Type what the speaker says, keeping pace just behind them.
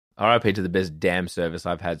RIP to the best damn service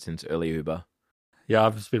I've had since early Uber. Yeah,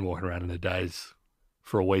 I've just been walking around in a daze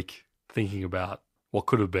for a week thinking about what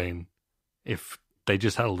could have been if they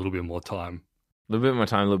just had a little bit more time. A little bit more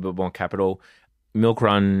time, a little bit more capital. Milk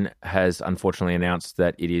Run has unfortunately announced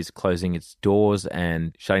that it is closing its doors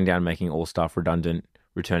and shutting down, making all staff redundant,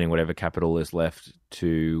 returning whatever capital is left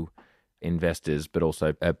to investors, but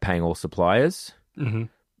also paying all suppliers. Mm-hmm.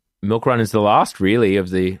 Milk Run is the last, really, of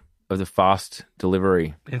the fast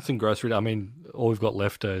delivery. Instant grocery. I mean, all we've got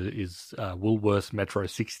left is Woolworths Metro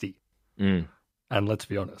 60. Mm. And let's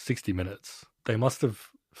be honest, 60 minutes. They must have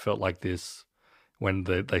felt like this when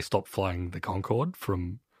they stopped flying the Concorde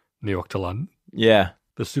from New York to London. Yeah.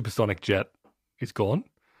 The supersonic jet is gone.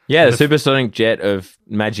 Yeah, and the supersonic jet of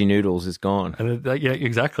Maggi Noodles is gone. And yeah,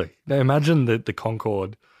 exactly. Now imagine the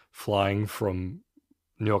Concorde flying from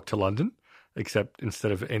New York to London, except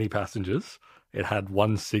instead of any passengers, it had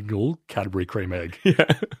one single Cadbury cream egg. Yeah.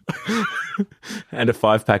 And a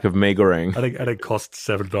 5-pack of Mee Goreng. And it cost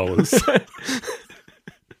 $7.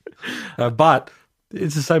 But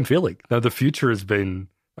it's the same feeling. Now, the future has been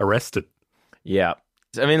arrested. Yeah.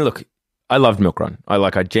 I mean, look, I loved Milk Run.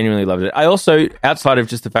 I genuinely loved it. I also, outside of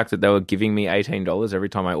just the fact that they were giving me $18 every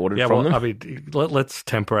time I ordered from them. I mean, let's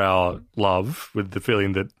temper our love with the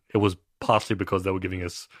feeling that it was partially because they were giving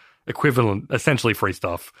us equivalent, essentially free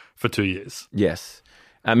stuff for 2 years. Yes.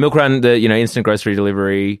 Milk Run, the instant grocery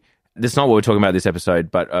delivery. This is not what we're talking about this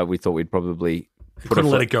episode, but we thought we'd probably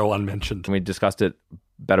couldn't let it go unmentioned. We discussed it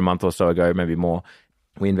about a month or so ago, maybe more.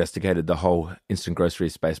 We investigated the whole instant grocery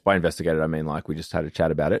space. By investigated, I mean we just had a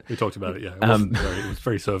chat about it. We talked about it, yeah. It was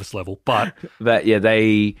very service level, but yeah,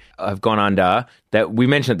 they have gone under. That we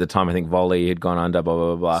mentioned at the time. I think Volley had gone under.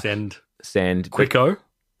 Blah blah blah. Send, Quicko,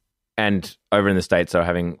 and over in the States are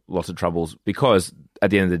having lots of troubles because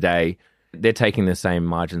at the end of the day, they're taking the same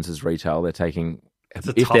margins as retail. They're taking,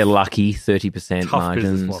 if they're lucky, 30%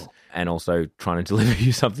 margins. And also trying to deliver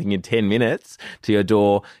you something in 10 minutes to your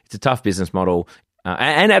door. It's a tough business model.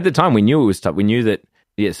 And at the time, we knew it was tough. We knew that,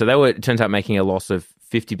 so they were, it turns out, making a loss of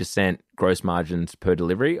 50% gross margins per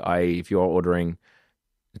delivery. If you're ordering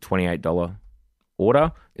a $28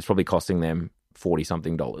 order, it's probably costing them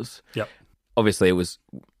 $40-something. Yep. Obviously, it was,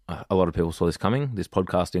 a lot of people saw this coming, this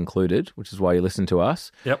podcast included, which is why you listen to us.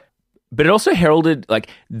 Yep. But it also heralded,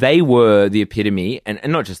 they were the epitome, and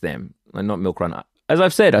not just them, not Milk Run. As I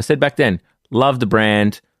said back then, love the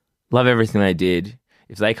brand, love everything they did.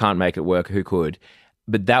 If they can't make it work, who could?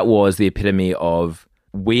 But that was the epitome of,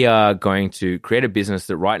 we are going to create a business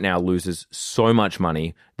that right now loses so much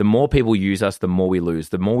money. The more people use us, the more we lose.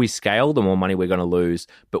 The more we scale, the more money we're going to lose.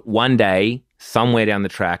 But one day, somewhere down the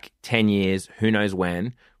track, 10 years, who knows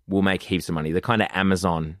when, we'll make heaps of money. The kind of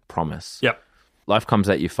Amazon promise. Yep. Life comes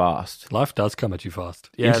at you fast. Life does come at you fast.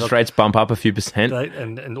 Yeah, interest rates bump up a few percent.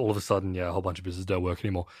 And all of a sudden, a whole bunch of businesses don't work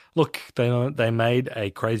anymore. Look, they made a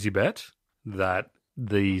crazy bet that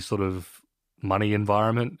the sort of money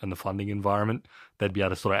environment and the funding environment, they'd be able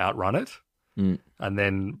to sort of outrun it and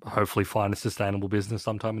then hopefully find a sustainable business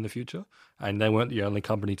sometime in the future. And they weren't the only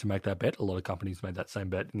company to make that bet. A lot of companies made that same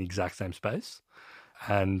bet in the exact same space.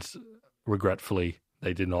 And regretfully,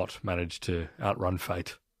 they did not manage to outrun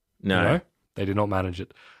fate. No. They did not manage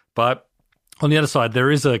it. But on the other side,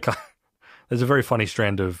 there's a very funny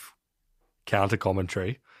strand of counter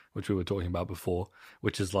commentary, which we were talking about before,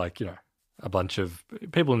 which is a bunch of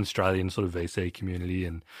people in the Australian sort of VC community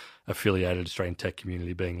and affiliated Australian tech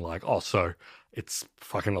community being like, oh, so it's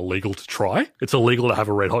fucking illegal to try? It's illegal to have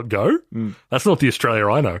a red hot go? That's not the Australia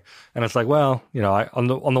I know. And it's like, well, on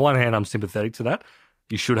the one hand, I'm sympathetic to that.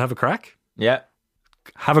 You should have a crack. Yeah.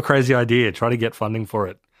 Have a crazy idea. Try to get funding for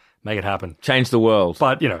it. Make it happen. Change the world.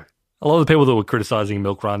 But, a lot of the people that were criticizing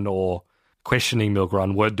Milk Run or questioning Milk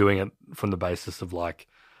Run weren't doing it from the basis of I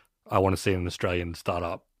want to see an Australian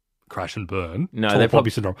startup crash and burn. No, they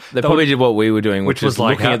probably did what we were doing, which was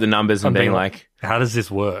looking at the numbers and being like, how does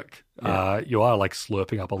this work? Yeah. You are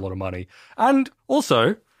slurping up a lot of money. And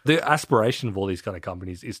also, the aspiration of all these kind of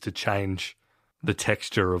companies is to change the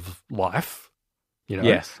texture of life.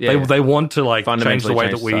 Yes. They want to change the way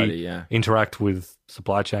that we society, interact with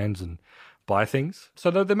supply chains and buy things. So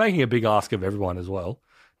they're making a big ask of everyone as well.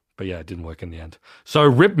 But it didn't work in the end. So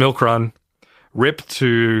rip Milk Run, rip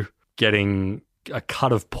to getting a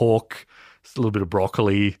cut of pork, a little bit of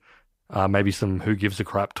broccoli, maybe some who gives a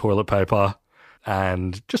crap toilet paper,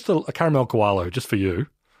 and just a caramel koala just for you,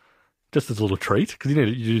 just as a little treat, because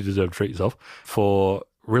you deserve to treat yourself, for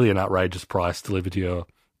really an outrageous price delivered to your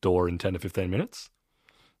door in 10 to 15 minutes.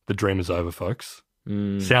 The dream is over, folks.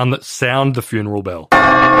 Sound the funeral bell.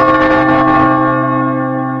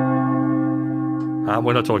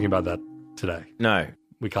 We're not talking about that today. No.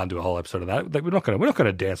 we can't do a whole episode of that. We're not going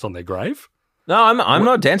to dance on their grave. No, I'm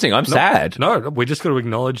not dancing. I'm sad. No, we're just going to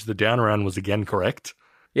acknowledge the down around was again correct.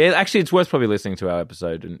 Yeah, actually, it's worth probably listening to our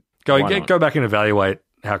episode and go back and evaluate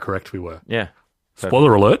how correct we were. Yeah.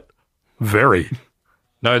 Spoiler alert. Very.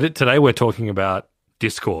 No, today we're talking about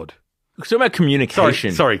Discord. We're talking about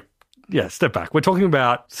communication. Sorry. Yeah, step back. We're talking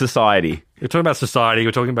about society. We're talking about society.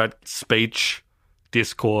 We're talking about speech,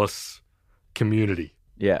 discourse, community.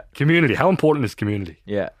 Yeah. Community. How important is community?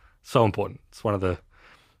 Yeah. So important. It's one of the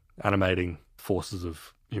animating forces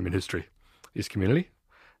of human history is community.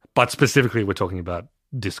 But specifically, we're talking about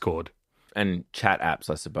Discord. And chat apps,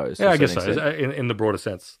 I suppose. Yeah, I guess so, in the broader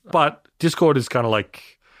sense. But Discord is kind of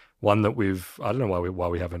like one that I don't know why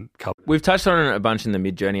we haven't covered. We've touched on it a bunch in the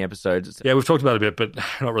Mid-Journey episodes. Yeah, we've talked about it a bit, but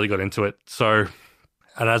not really got into it. So,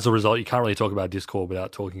 and as a result, you can't really talk about Discord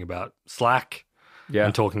without talking about Slack. Yeah.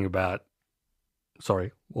 And talking about,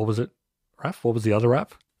 sorry, what was it, Raph? What was the other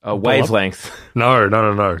app? Wavelength.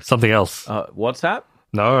 No. Something else. WhatsApp?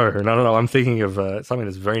 No. I'm thinking of something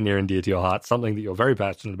that's very near and dear to your heart, something that you're very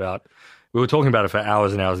passionate about. We were talking about it for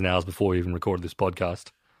hours and hours and hours before we even recorded this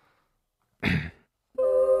podcast. The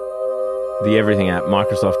everything app,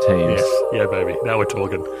 Microsoft Teams. Yes. Yeah, baby. Now we're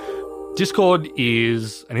talking. Discord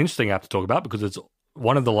is an interesting app to talk about because it's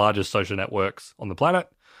one of the largest social networks on the planet,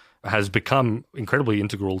 has become incredibly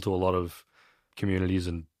integral to a lot of communities,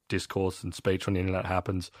 and discourse and speech on the internet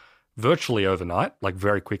happens virtually overnight, like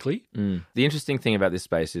very quickly. The interesting thing about this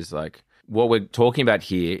space is like what we're talking about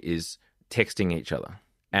here is texting each other.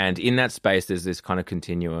 And in that space, there's this kind of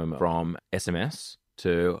continuum from SMS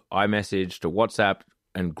to iMessage to WhatsApp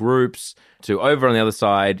and groups to over on the other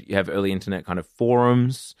side, you have early internet kind of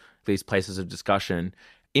forums, these places of discussion.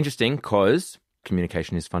 Interesting because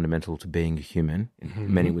communication is fundamental to being a human,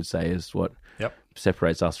 many would say is what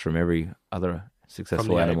separates us from every other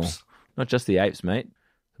successful animal. Apes. Not just the apes, mate.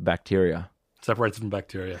 Bacteria. Separates from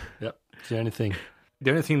bacteria. Yep. It's the only thing. The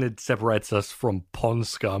only thing that separates us from pond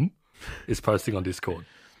scum is posting on Discord.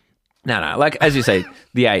 No. Like, as you say,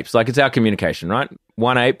 the apes. Like, it's our communication, right?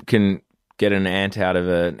 One ape can get an ant out of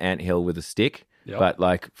an anthill with a stick, but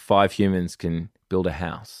like 5 humans can build a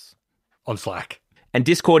house. On Slack. And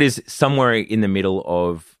Discord is somewhere in the middle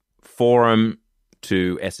of forum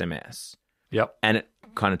to SMS. Yep. And it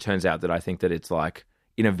kind of turns out that I think that it's like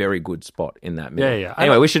in a very good spot in that middle. Yeah.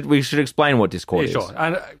 Anyway, we should explain what Discord is. Sure.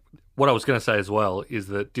 And what I was going to say as well is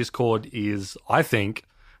that Discord is, I think,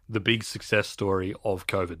 the big success story of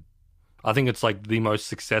COVID. I think it's like the most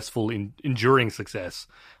successful, enduring success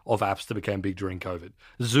of apps that became big during COVID.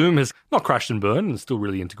 Zoom has not crashed and burned and is still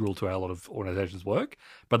really integral to how a lot of organizations work,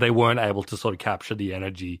 but they weren't able to sort of capture the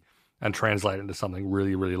energy and translate it into something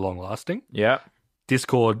really, really long lasting. Yeah.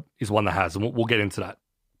 Discord is one that has, and we'll get into that.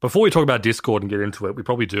 Before we talk about Discord and get into it, we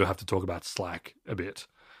probably do have to talk about Slack a bit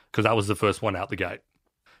because that was the first one out the gate.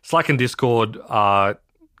 Slack and Discord kind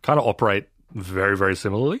of operate very, very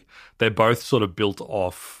similarly. They're both sort of built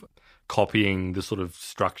off copying the sort of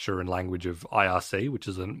structure and language of IRC, which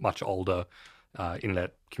is a much older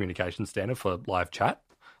internet communication standard for live chat,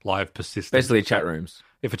 live persistent. Basically chat rooms.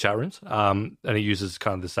 Yeah, for chat rooms. And it uses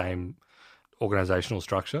kind of the same organizational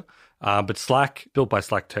structure. But Slack, built by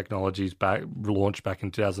Slack Technologies, launched back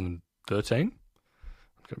in 2013. I'm going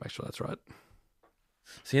to make sure that's right.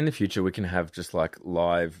 See, in the future, we can have just like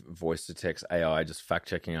live voice to text AI just fact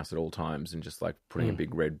checking us at all times and just like putting a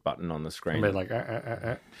big red button on the screen. I mean, like,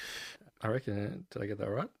 I reckon, did I get that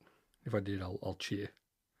right? If I did, I'll cheer.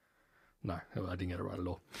 No, I didn't get it right at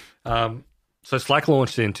all. So Slack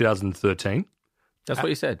launched in 2013. That's what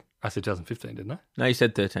you said. I said 2015, didn't I? No, you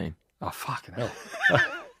said 13. Oh, fucking hell.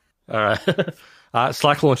 All right.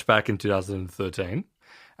 Slack launched back in 2013,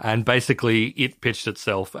 and basically it pitched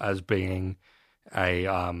itself as being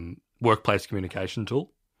a workplace communication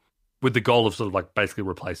tool with the goal of sort of like basically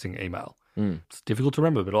replacing email. It's difficult to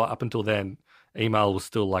remember, but up until then, email was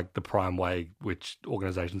still like the prime way which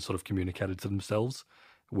organizations sort of communicated to themselves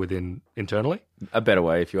internally. A better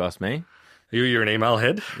way, if you ask me. You're an email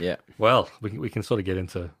head? Yeah. Well, we can sort of get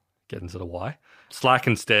into the why. Slack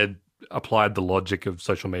instead applied the logic of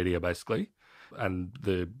social media, basically, and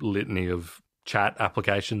the litany of chat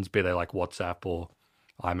applications, be they like WhatsApp or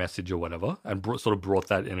iMessage or whatever, and sort of brought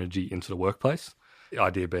that energy into the workplace. The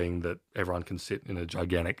idea being that everyone can sit in a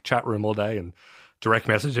gigantic chat room all day and direct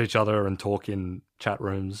message each other and talk in chat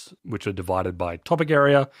rooms, which are divided by topic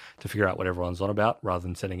area to figure out what everyone's on about rather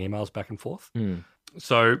than sending emails back and forth.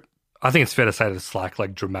 So I think it's fair to say that Slack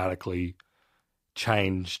like dramatically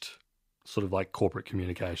changed sort of like corporate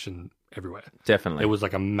communication everywhere. Definitely. It was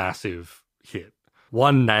like a massive hit.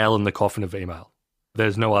 One nail in the coffin of email.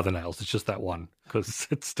 There's no other nails. It's just that one because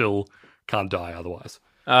it still can't die otherwise.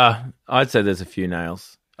 I'd say there's a few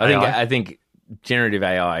nails. I think generative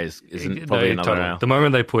AI isn't probably another nail. The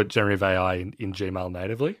moment they put generative AI in Gmail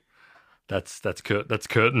natively, that's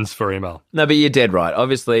curtains for email. No, but you're dead right.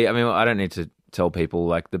 Obviously, I mean, I don't need to tell people,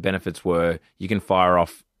 like, the benefits were you can fire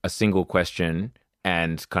off a single question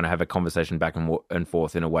and kind of have a conversation back and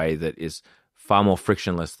forth in a way that is far more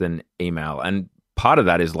frictionless than email. And part of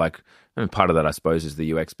that is like, I mean, part of that I suppose is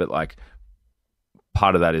the UX, but like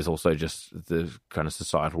part of that is also just the kind of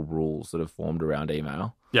societal rules that have formed around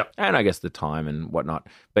email. Yeah. And I guess the time and whatnot.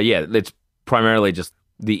 But yeah, it's primarily just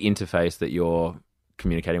the interface that you're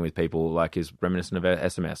communicating with people, like, is reminiscent of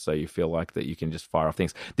SMS. So you feel like that you can just fire off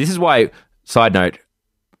things. This is why, side note,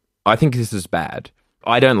 I think this is bad.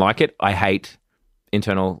 I don't like it. I hate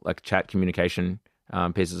internal, like, chat communication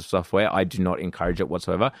pieces of software. I do not encourage it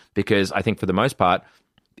whatsoever, because I think for the most part,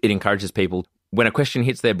 it encourages people, when a question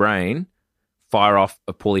hits their brain, fire off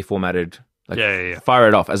a poorly formatted, like, fire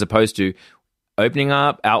it off, as opposed to opening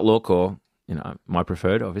up Outlook or, you know, my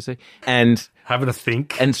preferred, obviously, and having a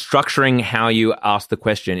think and structuring how you ask the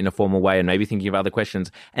question in a formal way, and maybe thinking of other questions.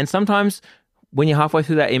 And sometimes when you're halfway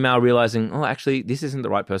through that email, realizing, oh, actually, this isn't the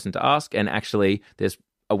right person to ask, and actually, there's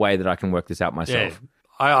a way that I can work this out myself.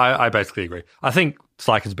 Yeah, I basically agree. I think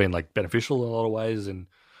Slack has been, like, beneficial in a lot of ways in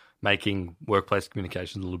making workplace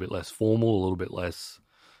communications a little bit less formal, a little bit less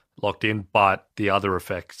locked in, but the other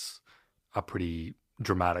effects are pretty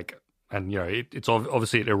dramatic. And, you know, it's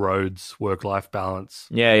obviously it erodes work-life balance.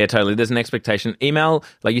 Yeah, totally. There's an expectation. Email,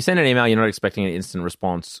 like, you send an email, you're not expecting an instant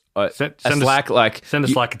response. Send a Slack at 10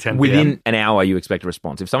 p.m. Within an hour, you expect a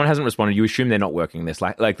response. If someone hasn't responded, you assume they're not working.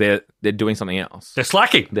 They're doing something else. They're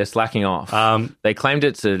slacking. They're slacking off. They claimed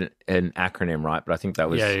it's an acronym, right? But I think that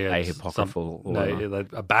was a hypocritical.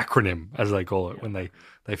 A backronym, as they call it, when they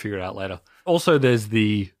figure it out later. Also, this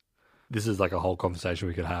is like a whole conversation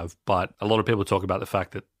we could have, but a lot of people talk about the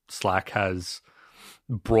fact that Slack has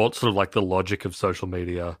brought sort of like the logic of social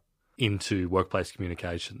media into workplace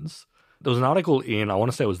communications. There was an article in, I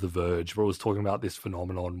want to say it was The Verge, where it was talking about this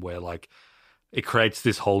phenomenon where, like, it creates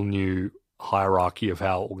this whole new hierarchy of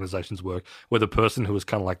how organizations work, where the person who was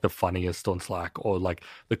kind of like the funniest on Slack, or like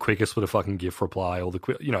the quickest with a fucking GIF reply, or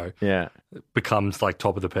becomes like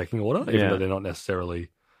top of the pecking order, even though they're not necessarily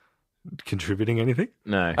contributing anything.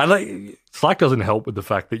 No. And like, Slack doesn't help with the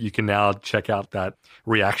fact that you can now check out that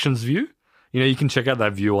reactions view. You know, you can check out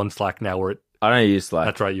that view on Slack now where I don't use Slack.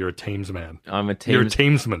 That's right, you're a Teams man. You're a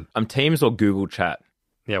Teamsman. I'm Teams or Google Chat.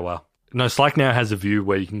 Yeah, well. No, Slack now has a view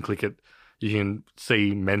where you can click it, you can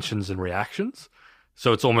see mentions and reactions.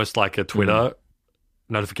 So it's almost like a Twitter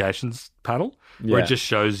notifications panel where it just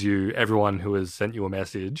shows you everyone who has sent you a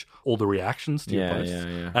message, all the reactions to your posts.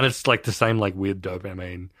 Yeah. And it's like the same like weird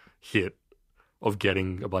dopamine hit of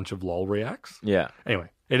getting a bunch of lol reacts. Yeah. Anyway,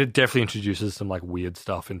 it definitely introduces some like weird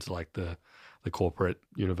stuff into like the corporate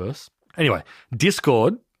universe. Anyway,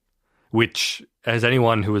 Discord, which, as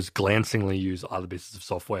anyone who has glancingly used other pieces of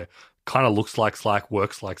software, kind of looks like Slack,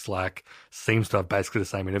 works like Slack, seems to have basically the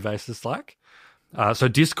same interface as Slack. So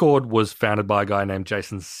Discord was founded by a guy named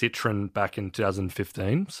Jason Citron back in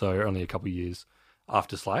 2015, so only a couple of years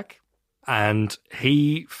after Slack. And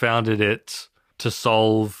he founded it to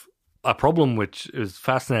solve a problem which is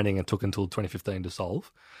fascinating and took until 2015 to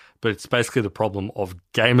solve. But it's basically the problem of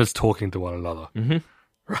gamers talking to one another. Mm-hmm.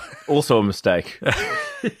 Also a mistake.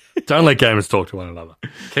 Don't let gamers talk to one another.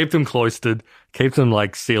 Keep them cloistered. Keep them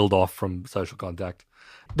like sealed off from social contact.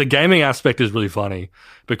 The gaming aspect is really funny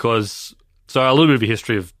because, so a little bit of a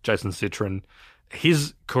history of Jason Citron.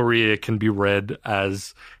 His career can be read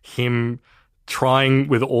as him trying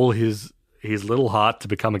with all his little heart to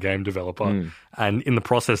become a game developer, and in the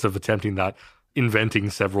process of attempting that, inventing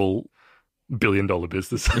several billion-dollar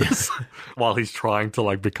businesses while he's trying to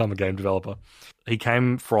like become a game developer. He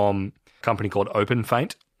came from a company called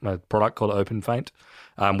OpenFaint, a product called OpenFaint,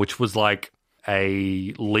 which was like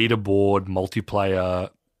a leaderboard multiplayer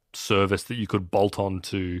service that you could bolt on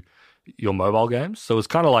to your mobile games. So it's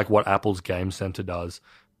kind of like what Apple's Game Center does,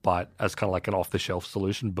 but as kind of like an off-the-shelf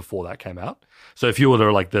solution before that came out. So if you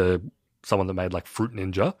were like someone that made like Fruit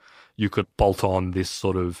Ninja, you could bolt on this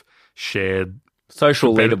sort of shared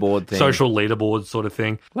social leaderboard thing. Social leaderboard sort of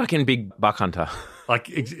thing. Like in Big Buck Hunter. Like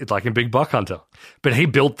in Big Buck Hunter. But he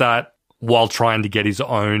built that while trying to get his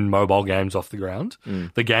own mobile games off the ground.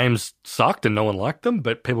 The games sucked and no one liked them,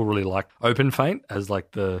 but people really liked OpenFaint as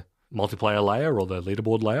like the multiplayer layer or the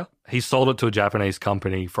leaderboard layer. He sold it to a Japanese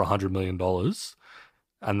company for $100 million.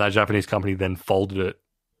 And that Japanese company then folded it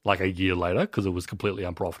like a year later because it was completely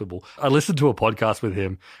unprofitable. I listened to a podcast with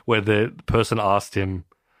him where the person asked him,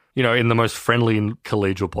 in the most friendly and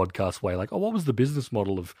collegial podcast way, like, oh, what was the business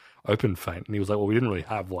model of OpenFaint? And he was like, well, we didn't really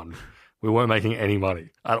have one. We weren't making any money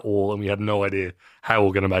at all, and we had no idea how we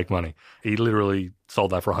were going to make money. He literally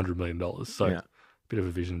sold that for $100 million. So a bit of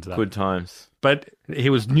a vision to that. Good times. But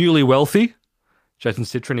he was newly wealthy, Jason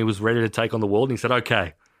Citrin. He was ready to take on the world, and he said,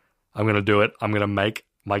 okay, I'm going to do it. I'm going to make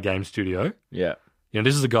my game studio. Yeah.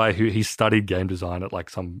 This is a guy who he studied game design at like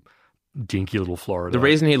some dinky little Florida. The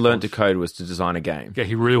reason he learned to code was to design a game. Yeah,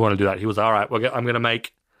 he really wanted to do that. He was, all right, I'm finally going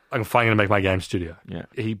to make my game studio. Yeah.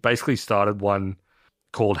 He basically started one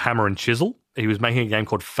called Hammer and Chisel. He was making a game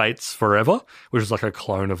called Fates Forever, which is like a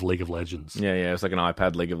clone of League of Legends. Yeah, it was like an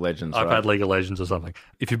iPad League of Legends, iPad League of Legends or something.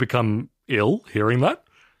 If you become ill hearing that,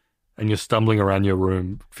 and you're stumbling around your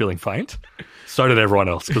room feeling faint, so did everyone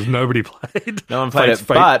else, because nobody played. No one played it,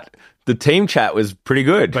 but the team chat was pretty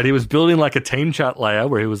good. But he was building like a team chat layer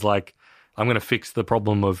where he was like, I'm going to fix the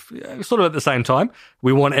problem of, sort of at the same time,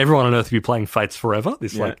 we want everyone on Earth to be playing Fates Forever,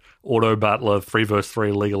 this like auto-battler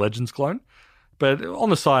 3v3 League of Legends clone. But on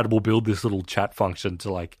the side, we'll build this little chat function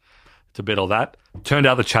to beat all that. Turned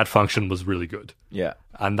out the chat function was really good. Yeah.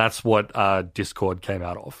 And that's what Discord came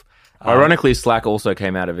out of. Ironically, Slack also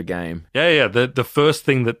came out of a game. Yeah. The first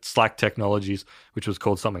thing that Slack Technologies, which was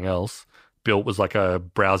called something else, built was like a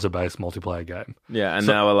browser-based multiplayer game. Yeah, and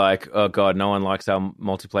now we're like, oh god, no one likes our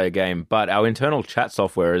multiplayer game, but our internal chat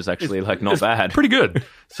software is actually not bad. Pretty good.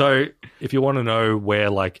 So if you want to know where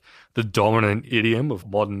like the dominant idiom of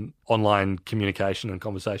modern online communication and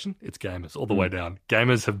conversation, it's gamers all the way down.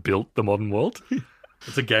 Gamers have built the modern world.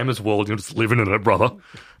 It's a gamer's world. You're just living in it, brother.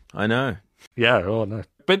 I know. Yeah, oh no.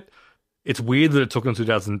 But it's weird that it took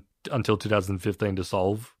them until 2015 to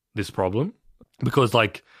solve this problem, because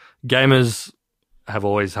like gamers have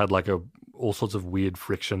always had like all sorts of weird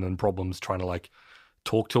friction and problems trying to like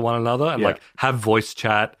talk to one another and like have voice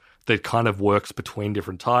chat that kind of works between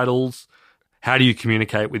different titles. How do you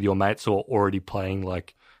communicate with your mates who are already playing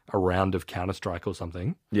like a round of Counter-Strike or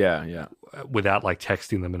something? Yeah. Without like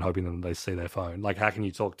texting them and hoping that they see their phone. Like, how can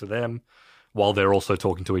you talk to them while they're also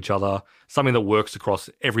talking to each other? Something that works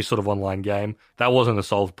across every sort of online game. That wasn't a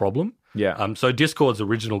solved problem. Yeah. So Discord's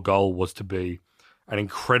original goal was to be an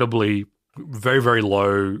incredibly, very, very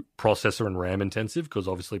low processor and RAM intensive, because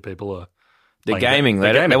obviously people are... They're gaming.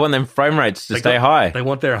 They want them frame rates to stay high. They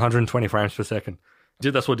want their 120 frames per second.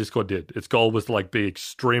 That's what Discord did. Its goal was to like be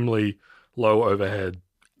extremely low overhead.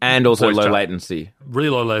 And also low latency. Really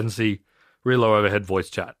low latency, really low overhead voice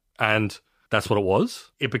chat. And that's what it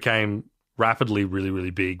was. It became rapidly really, really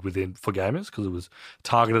big for gamers, because it was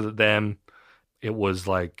targeted at them. It was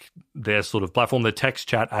like their sort of platform. The text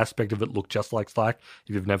chat aspect of it looked just like Slack.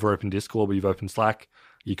 If you've never opened Discord, but you've opened Slack,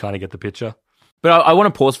 you kind of get the picture. But I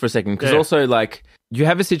want to pause for a second, because also like you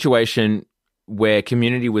have a situation where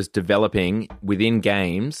community was developing within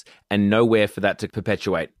games and nowhere for that to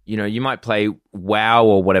perpetuate. You might play WoW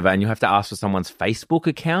or whatever, and you have to ask for someone's Facebook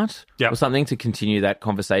account or something to continue that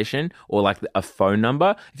conversation, or like a phone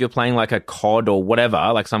number. If you're playing like a COD or whatever,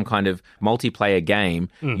 like some kind of multiplayer game,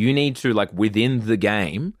 you need to like within the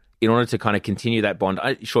game, in order to kind of continue that bond.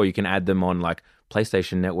 Sure, you can add them on like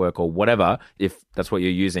PlayStation Network or whatever, if that's what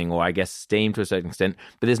you're using, or I guess Steam to a certain extent,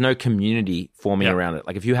 but there's no community forming around it.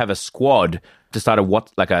 Like if you have a squad to start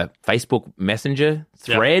like a Facebook Messenger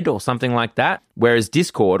thread or something like that, whereas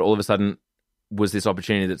Discord all of a sudden was this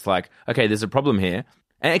opportunity that's like, okay, there's a problem here.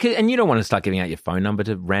 And you don't want to start giving out your phone number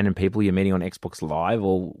to random people you're meeting on Xbox Live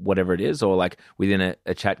or whatever it is, or like within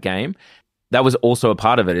a chat game. That was also a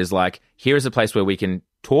part of it, is like, here is a place where we can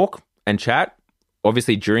talk and chat,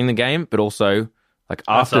 obviously during the game, but also like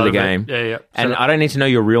after the game. Yeah. And I don't need to know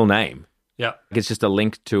your real name. Yeah. It's just a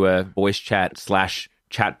link to a voice chat /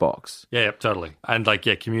 chat box. Yeah, totally. And like,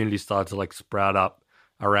 community started to like sprout up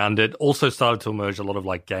around it. Also started to emerge a lot of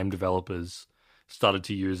like game developers started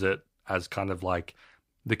to use it as kind of like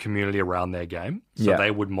the community around their game. So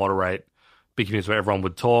they would moderate big communities where everyone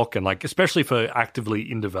would talk, and like, especially for actively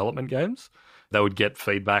in development games, they would get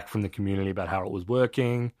feedback from the community about how it was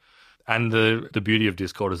working. And the beauty of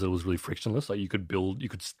Discord is that it was really frictionless. Like you could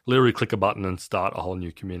literally click a button and start a whole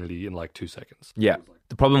new community in like 2 seconds. Yeah.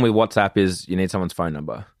 The problem with WhatsApp is you need someone's phone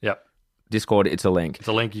number. Yep. Discord, it's a link. It's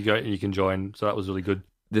a link, you can join. So that was really good.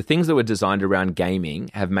 The things that were designed around gaming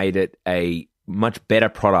have made it a much better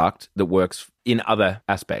product that works in other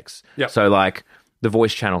aspects. Yep. So like the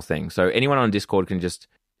voice channel thing. So anyone on Discord can just,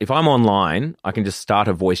 if I'm online, I can just start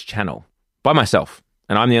a voice channel by myself,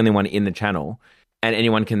 and I'm the only one in the channel. And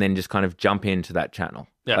anyone can then just kind of jump into that channel.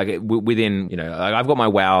 Yeah. Like within, like I've got my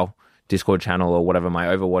WoW Discord channel or whatever, my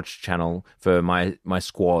Overwatch channel for my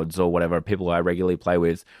squads or whatever, people I regularly play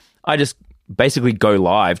with. I just basically go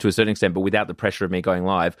live to a certain extent, but without the pressure of me going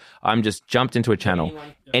live. I'm just jumped into a channel.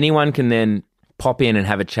 Anyone can then pop in and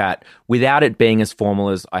have a chat without it being as formal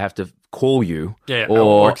as I have to call you. Yeah,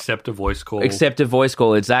 or accept a voice call. Accept a voice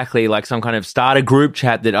call, exactly. Like some kind of start a group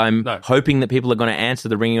chat that I'm hoping that people are going to answer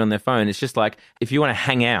the ringing on their phone. It's just like, if you want to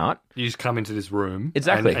hang out, you just come into this room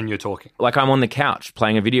exactly, and you're talking. Like I'm on the couch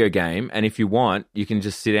playing a video game, and if you want, you can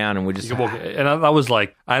just sit down and we just... You can walk, and that was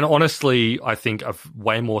like... And honestly, I think a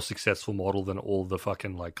way more successful model than all the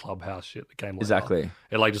fucking like Clubhouse shit that came later. Exactly.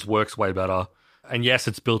 It like just works way better. And yes,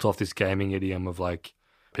 it's built off this gaming idiom of like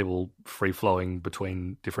people free-flowing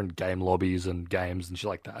between different game lobbies and games and shit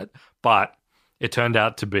like that. But it turned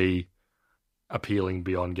out to be appealing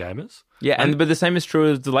beyond gamers. Yeah, but the same is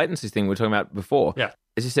true as the latency thing we were talking about before. Yeah.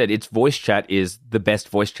 As you said, its voice chat is the best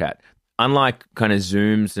voice chat. Unlike kind of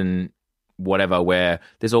Zooms and whatever, where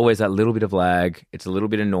there's always that little bit of lag, it's a little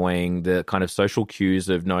bit annoying, the kind of social cues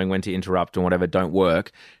of knowing when to interrupt and whatever don't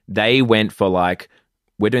work. They went for like,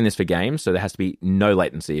 we're doing this for games, so there has to be no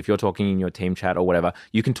latency. If you're talking in your team chat or whatever,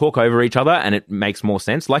 you can talk over each other and it makes more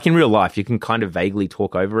sense. Like in real life, you can kind of vaguely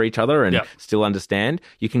talk over each other and still understand.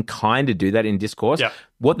 You can kind of do that in Discourse. Yep.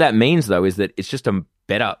 What that means, though, is that it's just a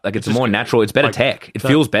better, like it's more natural, it's better like, tech. It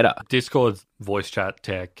feels better. Discord's voice chat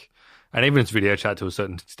tech, and even its video chat to a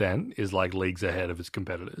certain extent, is like leagues ahead of its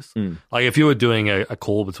competitors. Like if you were doing a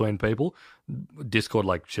call between people, Discord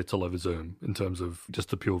like shits all over Zoom in terms of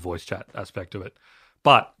just the pure voice chat aspect of it.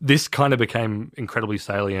 But this kind of became incredibly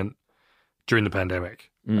salient during the pandemic.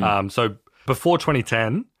 So before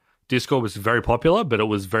 2010, Discord was very popular, but it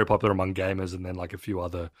was very popular among gamers and then like a few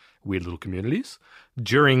other weird little communities.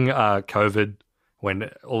 During COVID, when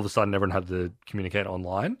all of a sudden everyone had to communicate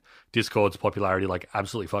online, Discord's popularity like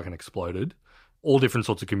absolutely fucking exploded. All different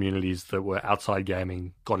sorts of communities that were outside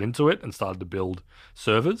gaming got into it and started to build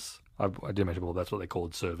servers. I did mention, well, that's what they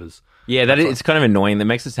called servers. Yeah, it's kind of annoying. That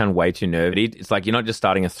makes it sound way too nerdy. It's like you're not just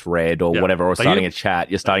starting a thread or whatever, or starting a chat.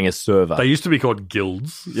 You're starting a server. They used to be called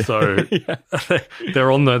guilds, so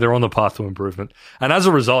they're on the path to improvement. And as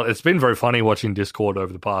a result, it's been very funny watching Discord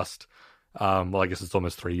over the past, I guess it's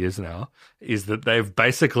almost 3 years now, is that they've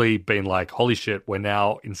basically been like, holy shit, we're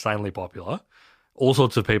now insanely popular. All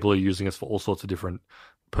sorts of people are using us for all sorts of different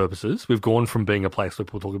purposes. We've gone from being a place where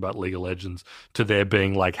people talk about League of Legends to there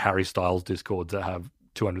being like Harry Styles Discords that have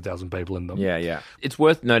 200,000 people in them. Yeah. It's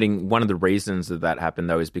worth noting one of the reasons that happened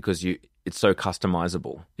though is because it's so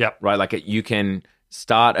customizable. Yeah. Right? Like you can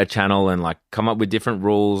start a channel and like come up with different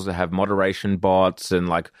rules, have moderation bots and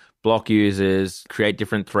like block users, create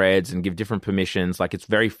different threads and give different permissions. Like it's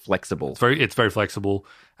very flexible. It's very flexible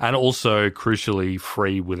and also crucially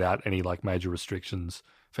free without any like major restrictions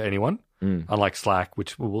for anyone. Unlike Slack,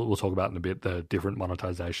 which we'll talk about in a bit, the different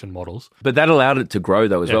monetization models. But that allowed it to grow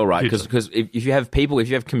though as well, right? Because if you have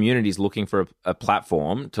communities looking for a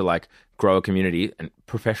platform to like grow a community, and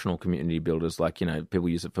professional community builders, like, you know, people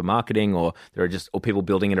use it for marketing, or there are or people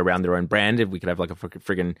building it around their own brand. If we could have like a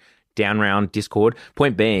friggin' down round Discord.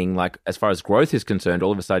 Point being, like, as far as growth is concerned,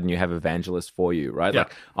 all of a sudden you have evangelists for you, right? Yeah.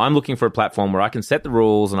 Like, I'm looking for a platform where I can set the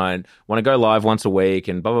rules and I want to go live once a week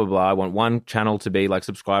and blah, blah, blah. I want one channel to be like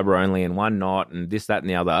subscriber only and one not, and this, that, and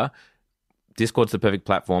the other. Discord's the perfect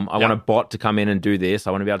platform. I want a bot to come in and do this.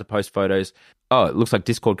 I want to be able to post photos. Oh, it looks like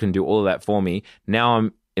Discord can do all of that for me. Now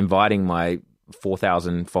I'm inviting my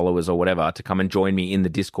 4,000 followers or whatever to come and join me in the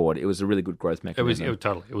Discord. It was a really good growth mechanism.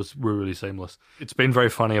 It was really seamless. It's been very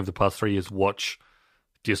funny over the past 3 years. Watch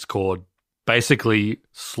Discord basically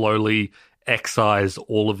slowly excise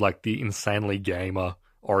all of like the insanely gamer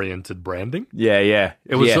oriented branding. Yeah.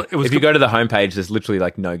 It was if you go to the homepage, there's literally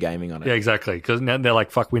like no gaming on it. Yeah, exactly. Because now they're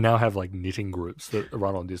like, fuck, we now have like knitting groups that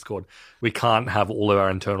run on Discord. We can't have all of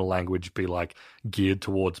our internal language be like geared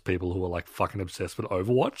towards people who are like fucking obsessed with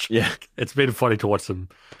Overwatch. Yeah. It's been funny to watch them.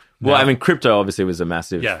 Well, I mean, crypto obviously was a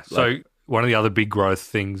massive... Yeah. So one of the other big growth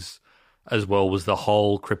things as well was the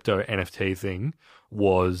whole crypto NFT thing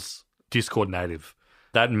was Discord native.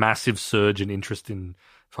 That massive surge in interest in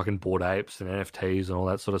fucking Bored Apes and NFTs and all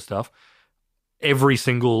that sort of stuff. Every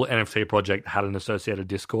single NFT project had an associated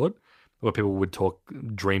Discord where people would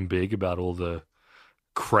dream big about all the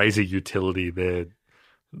crazy utility their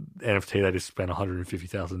NFT they just spent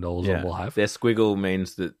 $150,000 on will have. Their squiggle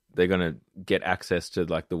means that they're going to get access to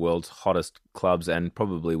like the world's hottest clubs and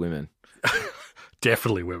probably women.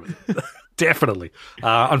 Definitely women. Definitely.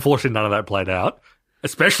 Unfortunately, none of that played out,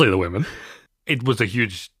 especially the women. It was a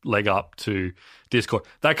huge leg up to Discord.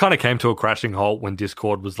 That kind of came to a crashing halt when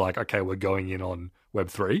Discord was like, okay, we're going in on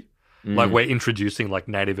Web3. Like, we're introducing like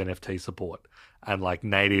native NFT support and like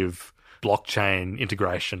native blockchain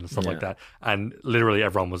integration and stuff like that. And literally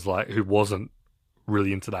everyone was like, who wasn't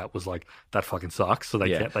really into that was like, that fucking sucks. So they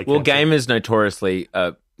can't. Well, gamers notoriously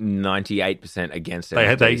 98% against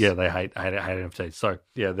NFTs. They hate NFTs. So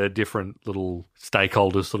yeah, they're different little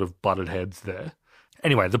stakeholders sort of butted heads there.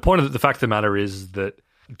 Anyway, the fact of the matter is that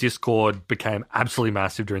Discord became absolutely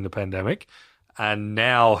massive during the pandemic, and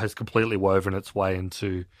now has completely woven its way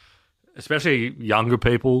into, especially younger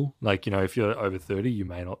people. Like, you know, if you're over 30, you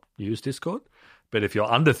may not use Discord, but if you're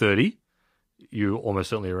under 30, you almost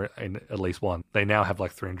certainly are in at least one. They now have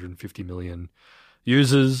like 350 million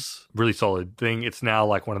users. Really solid thing. It's now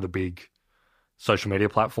like one of the big social media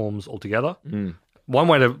platforms altogether. One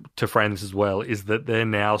way to frame this as well is that they're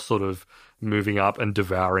now sort of moving up and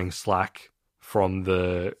devouring Slack from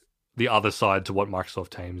the other side to what Microsoft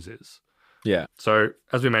Teams is. Yeah. So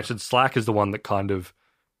as we mentioned, Slack is the one that kind of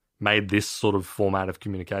made this sort of format of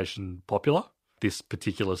communication popular. This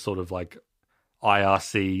particular sort of like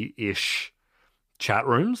IRC-ish chat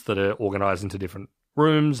rooms that are organized into different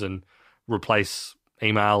rooms and replace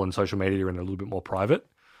email and social media and a little bit more private.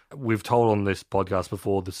 We've told on this podcast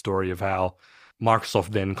before the story of how Microsoft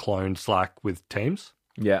then cloned Slack with Teams.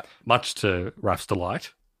 Yeah. Much to Raf's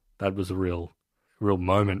delight. That was a real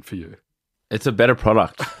moment for you. It's a better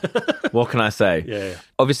product. What can I say? Yeah.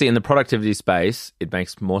 Obviously, in the productivity space, it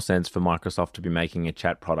makes more sense for Microsoft to be making a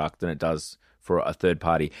chat product than it does for a third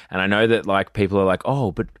party. And I know that like people are like,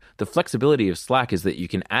 oh, but the flexibility of Slack is that you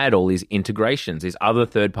can add all these integrations, these other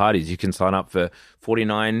third parties. You can sign up for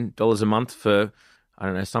 $49 a month for, I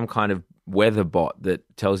don't know, some kind of weather bot that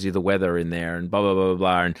tells you the weather in there and blah, blah, blah, blah,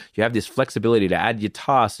 blah. And you have this flexibility to add your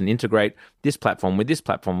tasks and integrate this platform with this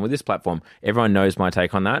platform with this platform. Everyone knows my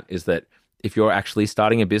take on that is that if you're actually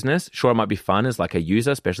starting a business, sure, it might be fun as like a user,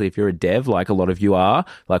 especially if you're a dev, like a lot of you are,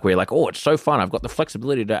 like where you're like, oh, it's so fun. I've got the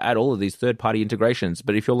flexibility to add all of these third-party integrations.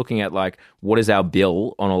 But if you're looking at like, what is our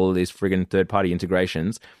bill on all of these friggin' third-party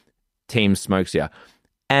integrations, Teams smokes you.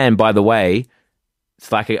 And by the way,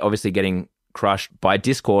 Slack are obviously getting crushed by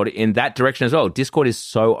Discord in that direction as well. Discord is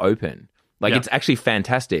so open. Like, it's actually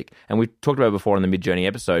fantastic. And we talked about it before in the Midjourney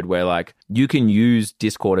episode where like you can use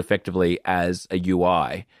Discord effectively as a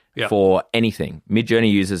UI for anything.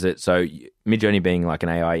 Midjourney uses it. So Midjourney being like an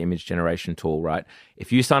AI image generation tool, right?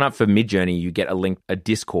 If you sign up for Midjourney, you get a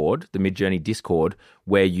Discord, the Midjourney Discord,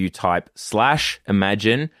 where you type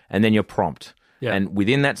 /imagine and then your prompt. Yeah. And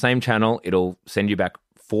within that same channel, it'll send you back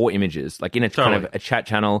 4 images. Like in a kind of a chat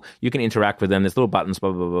channel, you can interact with them. There's little buttons,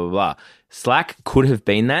 blah, blah, blah, blah, blah. Slack could have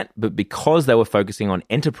been that, but because they were focusing on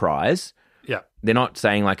enterprise, they're not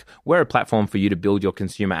saying like, we're a platform for you to build your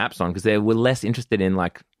consumer apps on, because they were less interested in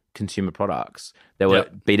like consumer products. They were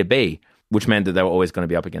B2B, which meant that they were always going to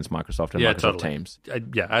be up against Microsoft and Microsoft Teams.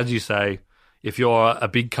 Yeah, as you say, if you're a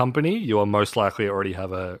big company, you are most likely already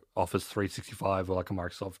have a Office 365 or like a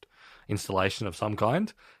Microsoft installation of some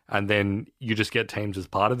kind, and then you just get Teams as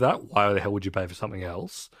part of that. Why the hell would you pay for something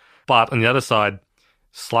else? But on the other side,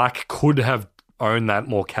 Slack could have owned that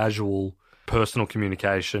more casual personal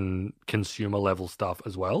communication, consumer level stuff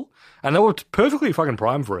as well. And they were perfectly fucking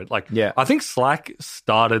primed for it. Like, I think Slack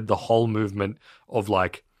started the whole movement of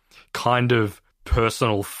like kind of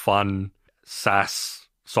personal fun SaaS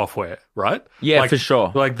software, right? Yeah, like, for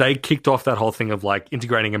sure. Like they kicked off that whole thing of like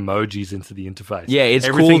integrating emojis into the interface. Yeah, it's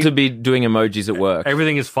cool to be doing emojis at work.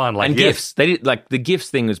 Everything is fun. Like, and GIFs. They did like the GIFs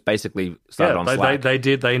thing was basically started on Slack. They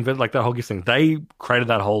invented like that whole GIFs thing. They created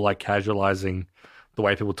that whole like casualizing the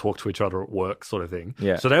way people talk to each other at work sort of thing.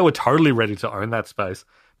 Yeah. So they were totally ready to own that space.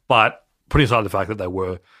 But putting aside the fact that they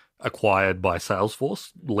were acquired by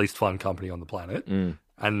Salesforce, least fun company on the planet,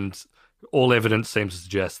 and all evidence seems to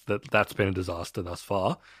suggest that that's been a disaster thus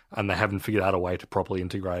far, and they haven't figured out a way to properly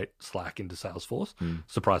integrate Slack into Salesforce.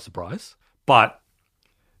 Surprise, surprise. But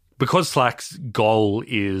because Slack's goal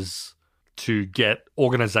is to get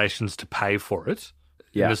organizations to pay for it,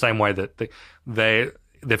 in the same way that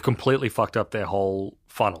they've completely fucked up their whole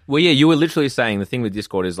funnel. Well, yeah, you were literally saying the thing with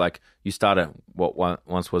Discord is like you start at what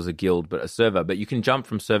once was a guild, but a server, but you can jump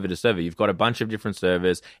from server to server. You've got a bunch of different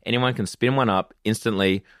servers. Anyone can spin one up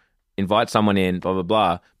instantly, invite someone in, blah, blah,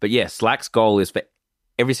 blah. But yeah, Slack's goal is for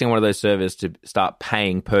every single one of those servers to start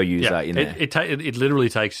paying per user in there. It literally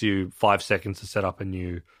takes you 5 seconds to set up a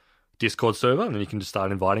new Discord server, and then you can just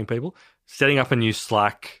start inviting people. Setting up a new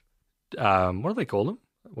Slack, what do they call them?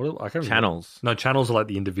 I can't channels. Remember. No, channels are like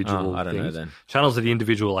the individual I don't things. know then. Channels are the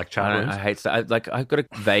individual like chat rooms. I hate I've got a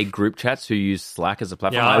vague group chats who use Slack as a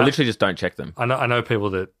platform. I literally just don't check them. I know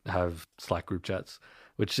people that have Slack group chats,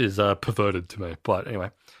 which is perverted to me. But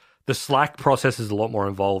anyway, the Slack process is a lot more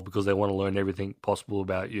involved because they want to learn everything possible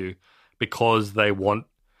about you, because they want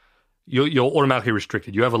you're automatically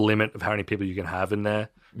restricted. You have a limit of how many people you can have in there,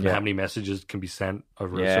 and how many messages can be sent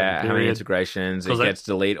over a certain period. How many integrations. It gets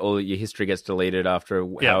deleted. All your history gets deleted after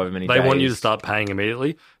however many days. They want you to start paying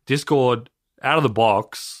immediately. Discord, out of the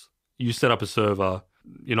box, you set up a server.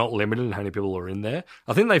 You're not limited in how many people are in there.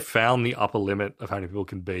 I think they found the upper limit of how many people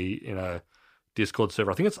can be in a Discord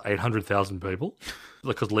server. I think it's 800,000 people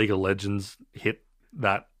because League of Legends hit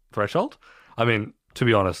that threshold. I mean, to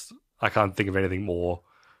be honest, I can't think of anything more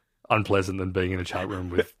unpleasant than being in a chat room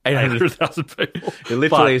with 800,000 people. It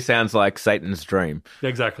literally sounds like Satan's dream.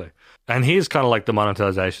 Exactly. And here's kind of like the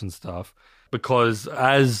monetization stuff, because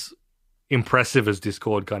as impressive as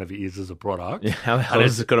Discord kind of is as a product, how the hell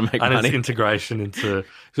is it going to make money? And its integration into...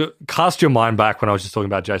 So cast your mind back when I was just talking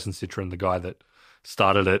about Jason Citron, the guy that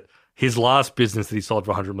started it. His last business that he sold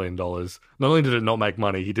for $100 million, not only did it not make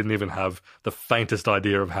money, he didn't even have the faintest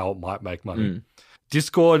idea of how it might make money.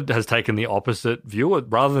 Discord has taken the opposite view.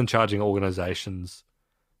 Rather than charging organizations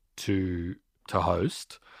to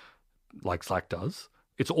host, like Slack does,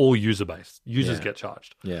 it's all user-based. Users get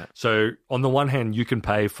charged. Yeah. So on the one hand, you can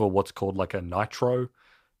pay for what's called like a Nitro,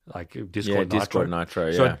 like Discord Nitro. Discord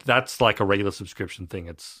Nitro, So that's like a regular subscription thing.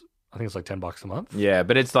 I think it's like $10 a month. Yeah,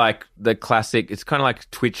 but it's like the classic, it's kind of like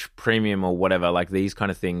Twitch Premium or whatever, like these kind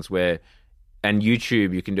of things where... And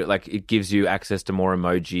YouTube, you can do like it gives you access to more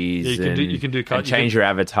emojis. You can do and change your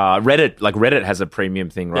avatar. Reddit has a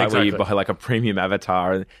premium thing, right? Where you buy like a premium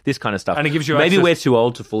avatar and this kind of stuff. And it gives you maybe access... we're too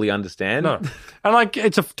old to fully understand. No, and like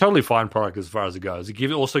it's a totally fine product as far as it goes.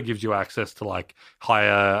 It also gives you access to like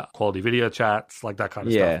higher quality video chats, like that kind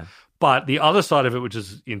of stuff. But the other side of it, which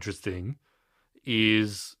is interesting,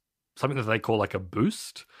 is something that they call like a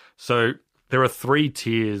boost. So there are 3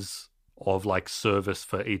 tiers of like service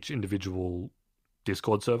for each individual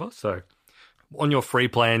Discord server. So on your free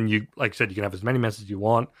plan, you, like I said, you can have as many messages as you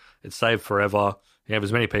want. It's saved forever. You have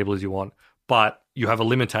as many people as you want, but you have a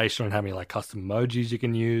limitation on how many like custom emojis you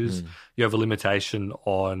can use. You have a limitation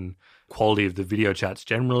on quality of the video chats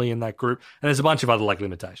generally in that group. And there's a bunch of other like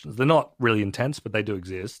limitations. They're not really intense, but they do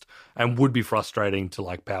exist and would be frustrating to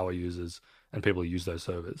like power users and people who use those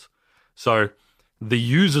servers. So the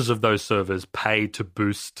users of those servers pay to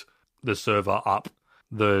boost the server up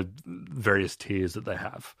the various tiers that they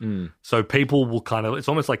have. So people will kind of, it's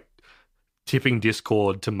almost like tipping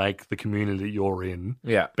Discord to make the community that you're in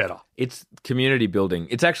better. It's community building.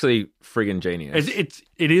 It's actually friggin' genius.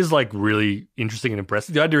 It is like really interesting and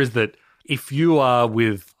impressive. The idea is that if you are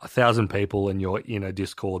with 1,000 people and you're in a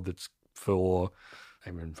Discord that's for, I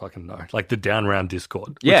mean, fucking no, like the down round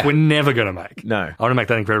Discord, which we're never going to make. No. I want to make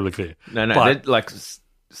that incredibly clear. No. But, like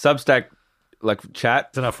Substack, like chat.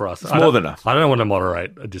 It's enough for us. It's more than enough. I don't want to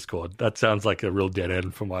moderate a Discord. That sounds like a real dead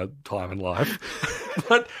end for my time in life.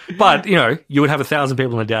 but you know, you would have 1,000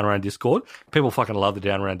 people in the down around Discord. People fucking love the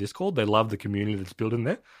down around Discord. They love the community that's built in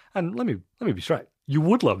there. And let me be straight. You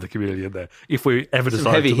would love the community in there if we ever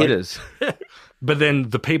decided heavy hitters. But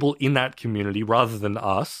then the people in that community, rather than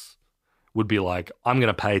us, would be like, I'm going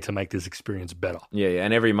to pay to make this experience better. Yeah,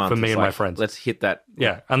 and every month for me and my friends. Let's hit that.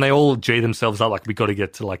 Yeah, and they all G themselves up like we got to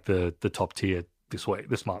get to like the top tier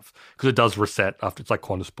this month, because it does reset after, it's like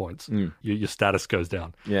Qantas points. Your status goes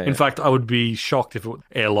down. In fact, I would be shocked if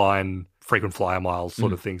airline frequent flyer miles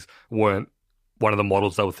sort of things weren't one of the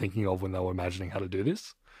models they were thinking of when they were imagining how to do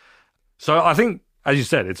this. So I think, as you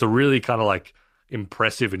said, it's a really kind of like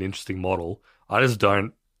impressive and interesting model. I just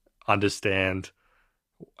don't understand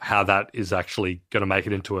how that is actually going to make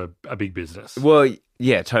it into a big business. Well,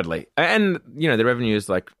 yeah, totally. And, you know, the revenue is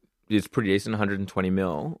like, it's pretty decent, 120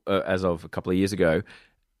 mil as of a couple of years ago,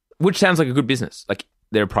 which sounds like a good business. Like,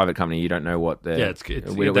 they're a private company. You don't know what they're... Yeah,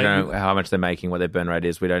 we don't know how much they're making, what their burn rate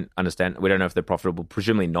is. We don't understand. We don't know if they're profitable.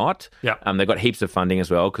 Presumably not. Yeah. They've got heaps of funding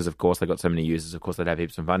as well, because, of course, they've got so many users. Of course, they'd have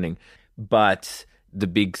heaps of funding. But the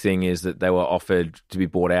big thing is that they were offered to be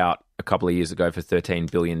bought out a couple of years ago for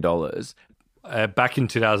 $13 billion. Back in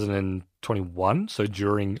 2021, so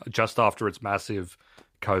just after its massive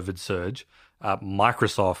COVID surge,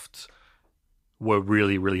 Microsoft were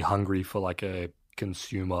really, really hungry for like a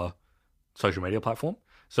consumer social media platform.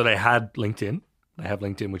 So they had LinkedIn. They have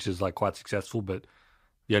LinkedIn, which is like quite successful, but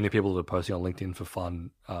the only people that are posting on LinkedIn for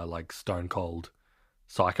fun are like stone cold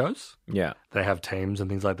psychos. Yeah. They have teams and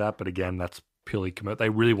things like that, but again, that's purely They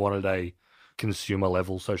really wanted a consumer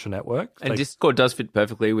level social network. And Discord does fit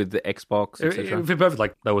perfectly with the Xbox, etc. It fit perfect.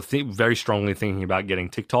 Like they were very strongly thinking about getting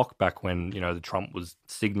TikTok back when, you know, the Trump was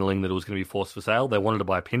signaling that it was going to be forced for sale. They wanted to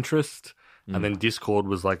buy Pinterest, and then Discord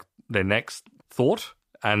was like their next thought,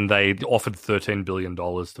 and they offered $13 billion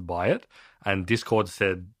to buy it, and Discord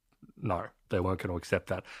said no, they weren't going to accept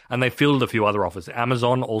that. And they fielded a few other offers.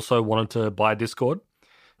 Amazon also wanted to buy Discord.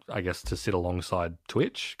 I guess, to sit alongside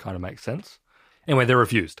Twitch. Kind of makes sense. Anyway, they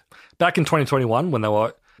refused. Back in 2021, when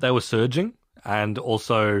they were surging, and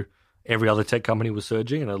also every other tech company was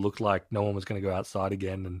surging, and it looked like no one was going to go outside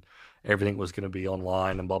again, and everything was going to be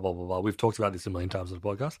online, and blah, blah, blah, blah. We've talked about this a million times on the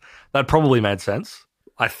podcast. That probably made sense.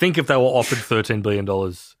 I think if they were offered $13 billion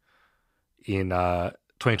in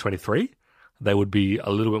 2023, they would be a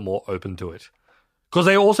little bit more open to it. Because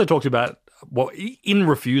they also talked about, in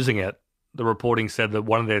refusing it, the reporting said that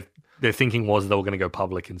one of their thinking was they were going to go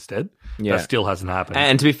public instead. Yeah. That still hasn't happened.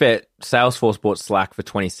 And to be fair, Salesforce bought Slack for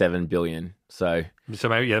 $27 billion. So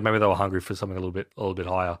maybe they were hungry for something a little bit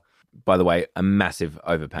higher. By the way, a massive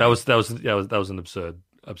overpay. That was an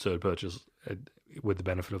absurd purchase with the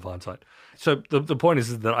benefit of hindsight. So the point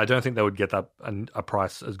is that I don't think they would get that a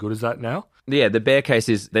price as good as that now. Yeah, the bear case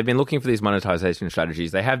is they've been looking for these monetization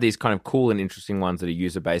strategies. They have these kind of cool and interesting ones that are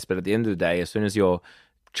user based, but at the end of the day, as soon as you're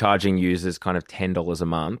charging users kind of $10 a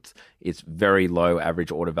month, it's very low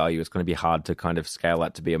average order value. It's going to be hard to kind of scale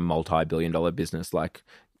that to be a multi-billion-dollar business like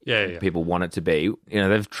people want it to be. You know,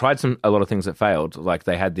 they've tried a lot of things that failed. Like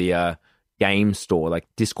they had the game store, like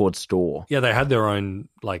Discord store. Yeah, they had their own,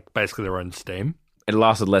 basically their own Steam. It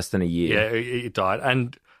lasted less than a year. Yeah, it died.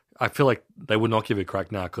 And I feel like they would not give it a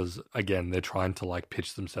crack now because, again, they're trying to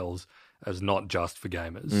pitch themselves as not just for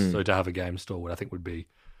gamers. So to have a game store I think would be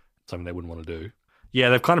something they wouldn't want to do. Yeah,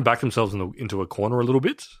 they've kind of backed themselves into a corner a little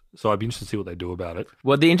bit. So I'd be interested to see what they do about it.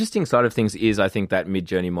 Well, the interesting side of things is, I think, that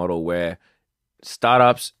Midjourney model where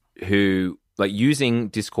startups who using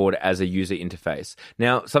Discord as a user interface.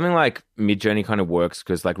 Now, something like Midjourney kind of works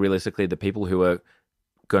because realistically, the people who are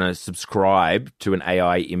going to subscribe to an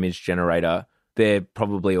AI image generator, they're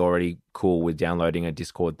probably already cool with downloading a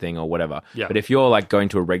Discord thing or whatever. Yeah. But if you're going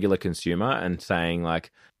to a regular consumer and saying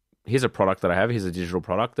here's a product that I have, here's a digital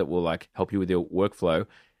product that will help you with your workflow.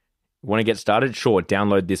 Want to get started? Sure,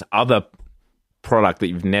 download this other product that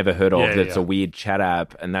you've never heard of that's a weird chat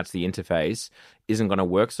app and that's the interface, isn't going to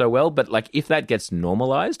work so well. But if that gets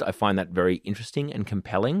normalized, I find that very interesting and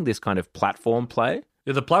compelling, this kind of platform play.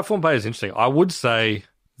 Yeah, the platform play is interesting. I would say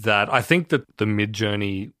that I think that the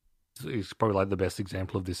Midjourney is probably the best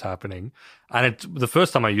example of this happening. And the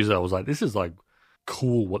first time I used it, I was like, this is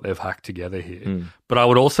cool what they've hacked together here. But I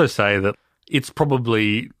would also say that it's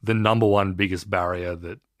probably the number one biggest barrier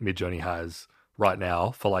that Midjourney has right now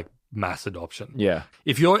for mass adoption. Yeah.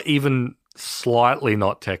 If you're even slightly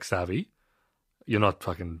not tech savvy, you're not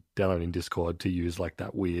fucking downloading Discord to use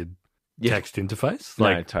that weird text interface.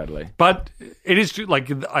 No, totally. But it is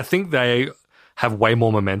I think they have way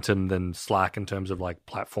more momentum than Slack in terms of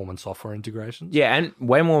platform and software integrations. Yeah, and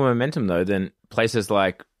way more momentum though than places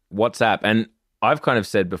like WhatsApp. And I've kind of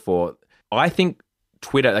said before, I think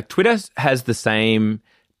Twitter has the same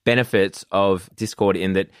benefits of Discord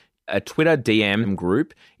in that a Twitter DM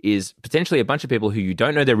group is potentially a bunch of people who you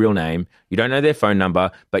don't know their real name, you don't know their phone number,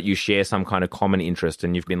 but you share some kind of common interest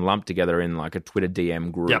and you've been lumped together in a Twitter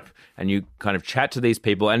DM group and you kind of chat to these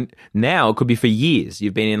people. And now it could be for years.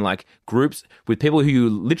 You've been in groups with people who you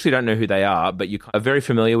literally don't know who they are, but you are very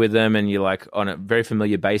familiar with them and you're on a very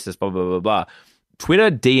familiar basis, blah, blah, blah, blah.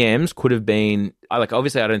 Twitter DMs could have been,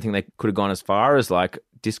 obviously I don't think they could have gone as far as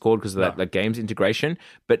Discord because of that games integration,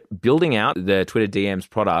 but building out the Twitter DMs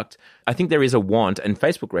product, I think there is a want, and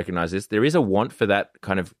Facebook recognizes this, there is a want for that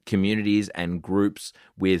kind of communities and groups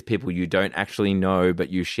with people you don't actually know,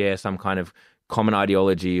 but you share some kind of common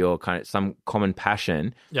ideology or kind of some common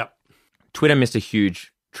passion. Yeah. Twitter missed a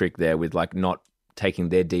huge trick there with not taking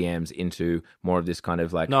their DMs into more of this kind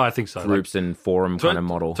of no, I think so. Groups and forum kind of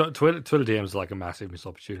model. Twitter DMs is a massive missed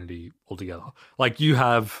opportunity altogether. You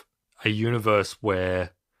have a universe where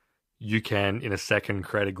you can, in a second,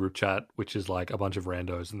 create a group chat, which is a bunch of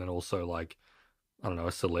randos, and then also I don't know,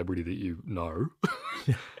 a celebrity that you know.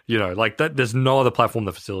 That. There's no other platform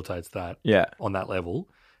that facilitates that. Yeah. On that level,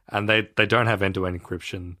 and they don't have end-to-end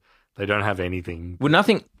encryption. They don't have anything. Well,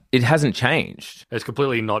 nothing. It hasn't changed. It's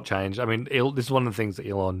completely not changed. I mean, this is one of the things that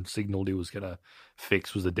Elon signaled he was going to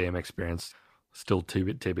fix was the DM experience. Still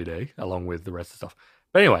TBD, along with the rest of the stuff.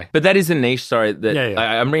 But anyway. But that is a niche, sorry, that yeah.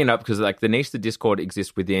 I'm bringing it up because the niche that Discord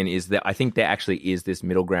exists within is that I think there actually is this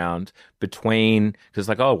middle ground between, because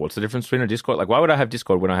what's the difference between a Discord? Why would I have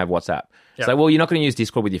Discord when I have WhatsApp? It's you're not going to use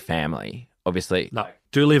Discord with your family, obviously. No.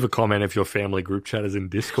 Do leave a comment if your family group chat is in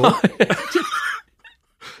Discord.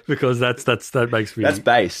 Because that makes me... That's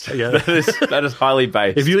based. Yeah. that is highly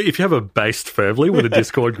based. If you have a based family with a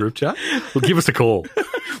Discord group chat, well, give us a call.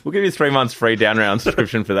 We'll give you 3 months free down round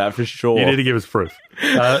subscription for that, for sure. You need to give us proof.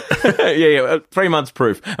 Yeah, 3 months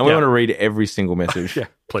proof. And we want to read every single message. Yeah,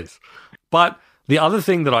 please. But the other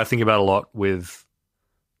thing that I think about a lot with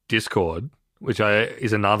Discord, which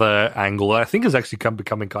is another angle I think is actually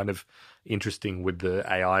becoming kind of interesting with the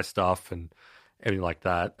AI stuff and everything like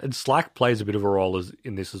that. And Slack plays a bit of a role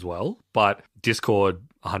in this as well, but Discord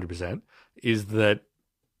 100% is that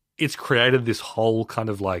it's created this whole kind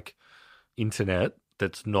of like internet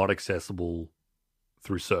that's not accessible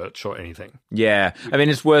through search or anything. Yeah. I mean,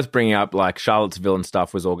 it's worth bringing up, like, Charlottesville and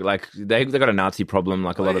stuff was all, like, they got a Nazi problem,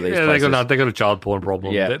 like a lot of these places. They got a child porn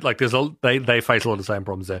problem. Yeah. Like, they face a lot of the same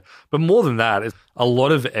problems there. But more than that, a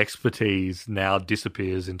lot of expertise now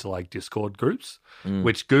disappears into, like, Discord groups,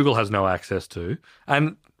 which Google has no access to.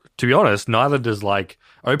 And to be honest, neither does, like,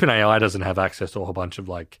 OpenAI doesn't have access to a whole bunch of,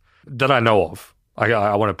 like, that I know of.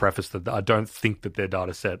 I want to preface that I don't think that their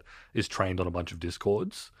data set is trained on a bunch of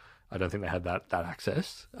Discords. I don't think they had that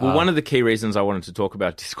access. Well, one of the key reasons I wanted to talk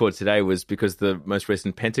about Discord today was because the most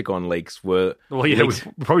recent Pentagon leaks were... Well, yeah, we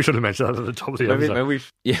probably should have mentioned that at the top of the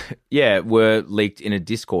episode. Were leaked in a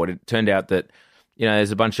Discord. It turned out that,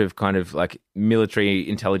 there's a bunch of kind of like military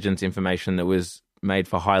intelligence information that was made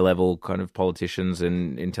for high-level kind of politicians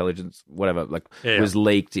and intelligence, whatever, was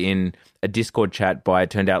leaked in a Discord chat by,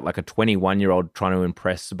 it turned out, like a 21-year-old trying to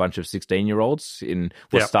impress a bunch of 16-year-olds in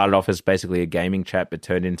what started off as basically a gaming chat, but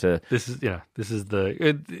turned into...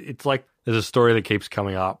 It's like there's a story that keeps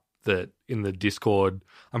coming up that in the Discord,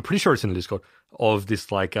 I'm pretty sure it's in the Discord, of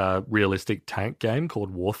this like realistic tank game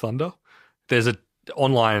called War Thunder. There's an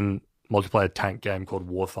online multiplayer tank game called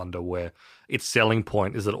War Thunder where its selling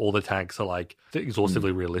point is that all the tanks are like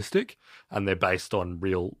exhaustively realistic and they're based on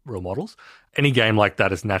real models. Any game like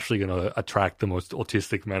that is naturally going to attract the most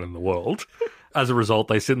autistic men in the world. As a result,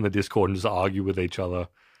 they sit in the Discord and just argue with each other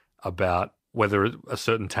about whether a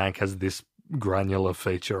certain tank has this granular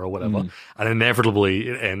feature or whatever. And inevitably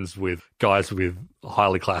it ends with guys with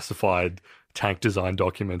highly classified tank design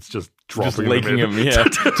documents just leaking them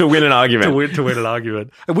to win an argument. to win an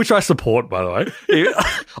argument, which I support, by the way.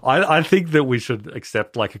 I think that we should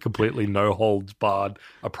accept like a completely no holds barred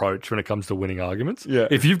approach when it comes to winning arguments. Yeah.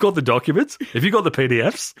 If you've got the documents, if you've got the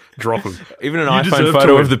PDFs, drop them. Even an iPhone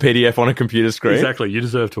photo of the PDF on a computer screen. Exactly, you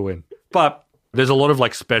deserve to win. But there's a lot of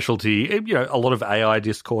like specialty, a lot of AI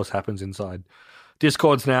discourse happens inside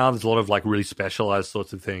Discords now. There's a lot of like really specialized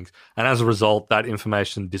sorts of things. And as a result, that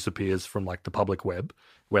information disappears from like the public web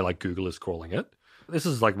where like Google is crawling it. This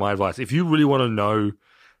is like my advice. If you really want to know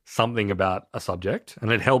something about a subject,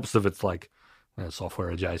 and it helps if it's like software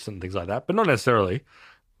adjacent and things like that, but not necessarily.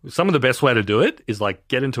 Some of the best way to do it is like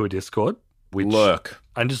get into a Discord. Lurk.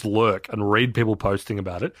 And just lurk and read people posting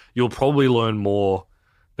about it. You'll probably learn more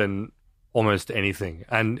than almost anything.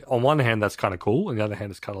 And on one hand, that's kind of cool. On the other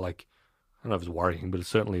hand, it's kind of like, I don't know if it's worrying, but it's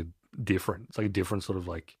certainly different. It's like a different sort of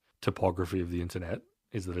like topography of the internet,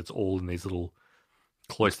 is that it's all in these little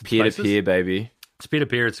cloistered spaces. Peer-to-peer, baby. It's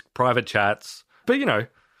peer-to-peer, it's private chats. But,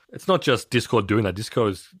 it's not just Discord doing that.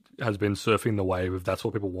 Discord has been surfing the wave of that's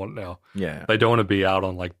what people want now. Yeah. They don't want to be out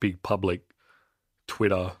on like big public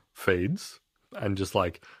Twitter feeds and just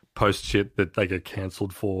like post shit that they get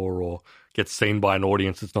cancelled for or get seen by an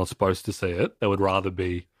audience that's not supposed to see it. They would rather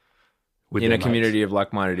be in a community of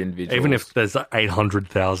like-minded individuals. Even if there's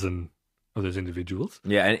 800,000 of those individuals.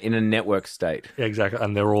 Yeah, and in a network state. Yeah, exactly.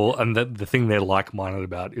 And they're all, and the thing they're like-minded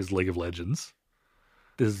about is League of Legends.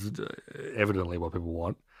 This is evidently what people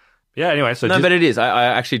want. Yeah, anyway. But it is. I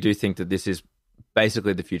actually do think that this is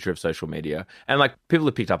basically the future of social media. And like people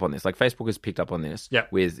have picked up on this. Like Facebook has picked up on this. Yeah.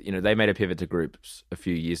 With, they made a pivot to groups a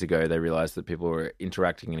few years ago. They realized that people were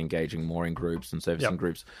interacting and engaging more in groups and servicing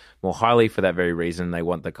groups more highly for that very reason. They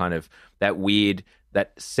want the kind of that weird,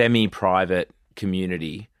 that semi-private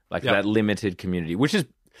community, like that limited community, which is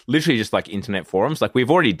literally just like internet forums. Like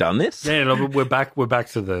we've already done this. Yeah, no, but we're back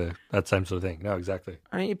to that same sort of thing. No, exactly.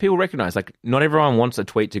 I mean, people recognize like not everyone wants a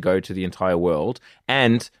tweet to go to the entire world,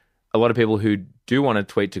 and a lot of people who do want a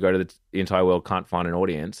tweet to go to the entire world can't find an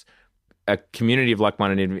audience. A community of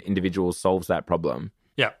like-minded individuals solves that problem.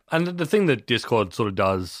 Yeah, and the thing that Discord sort of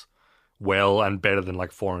does well and better than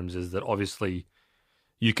like forums is that obviously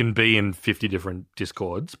you can be in 50 different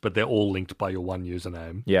Discords, but they're all linked by your one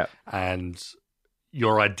username. Yeah. And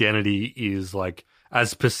your identity is like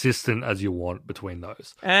as persistent as you want between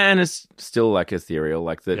those. And it's still like ethereal,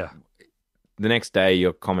 like that. Yeah. The next day,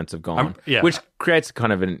 your comments have gone, which creates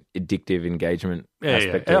kind of an addictive engagement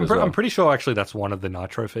aspect. Yeah. I'm pretty sure actually that's one of the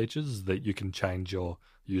Nitro features, that you can change your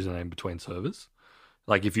username between servers.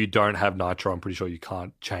 Like if you don't have Nitro, I'm pretty sure you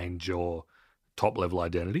can't change your top level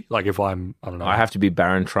identity. Like if I don't know. I have to be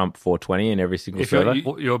Baron Trump 420 in every single server.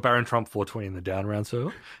 You're Baron Trump 420 in the down round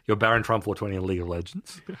server. You're Baron Trump 420 in League of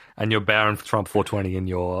Legends. And you're Baron Trump 420 in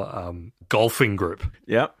your golfing group.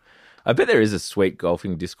 Yep. I bet there is a sweet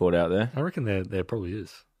golfing Discord out there. I reckon there probably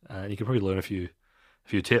is. You could probably learn a few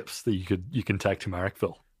tips that you can take to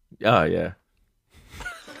Marrickville. Oh yeah.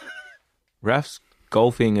 Raf's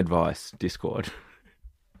golfing advice Discord.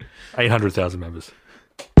 800,000 members.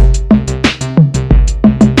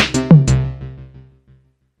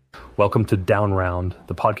 Welcome to Down Round,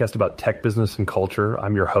 the podcast about tech, business, and culture.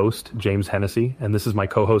 I'm your host, James Hennessy, and this is my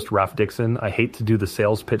co-host, Raf Dixon. I hate to do the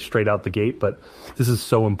sales pitch straight out the gate, but this is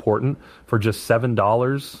so important. For just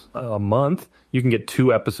 $7 a month, you can get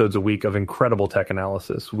 2 episodes a week of incredible tech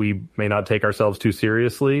analysis. We may not take ourselves too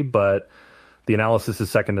seriously, but the analysis is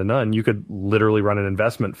second to none. You could literally run an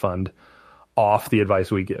investment fund off the advice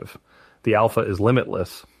we give. The alpha is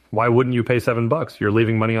limitless. Why wouldn't you pay $7? You're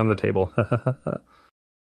leaving money on the table.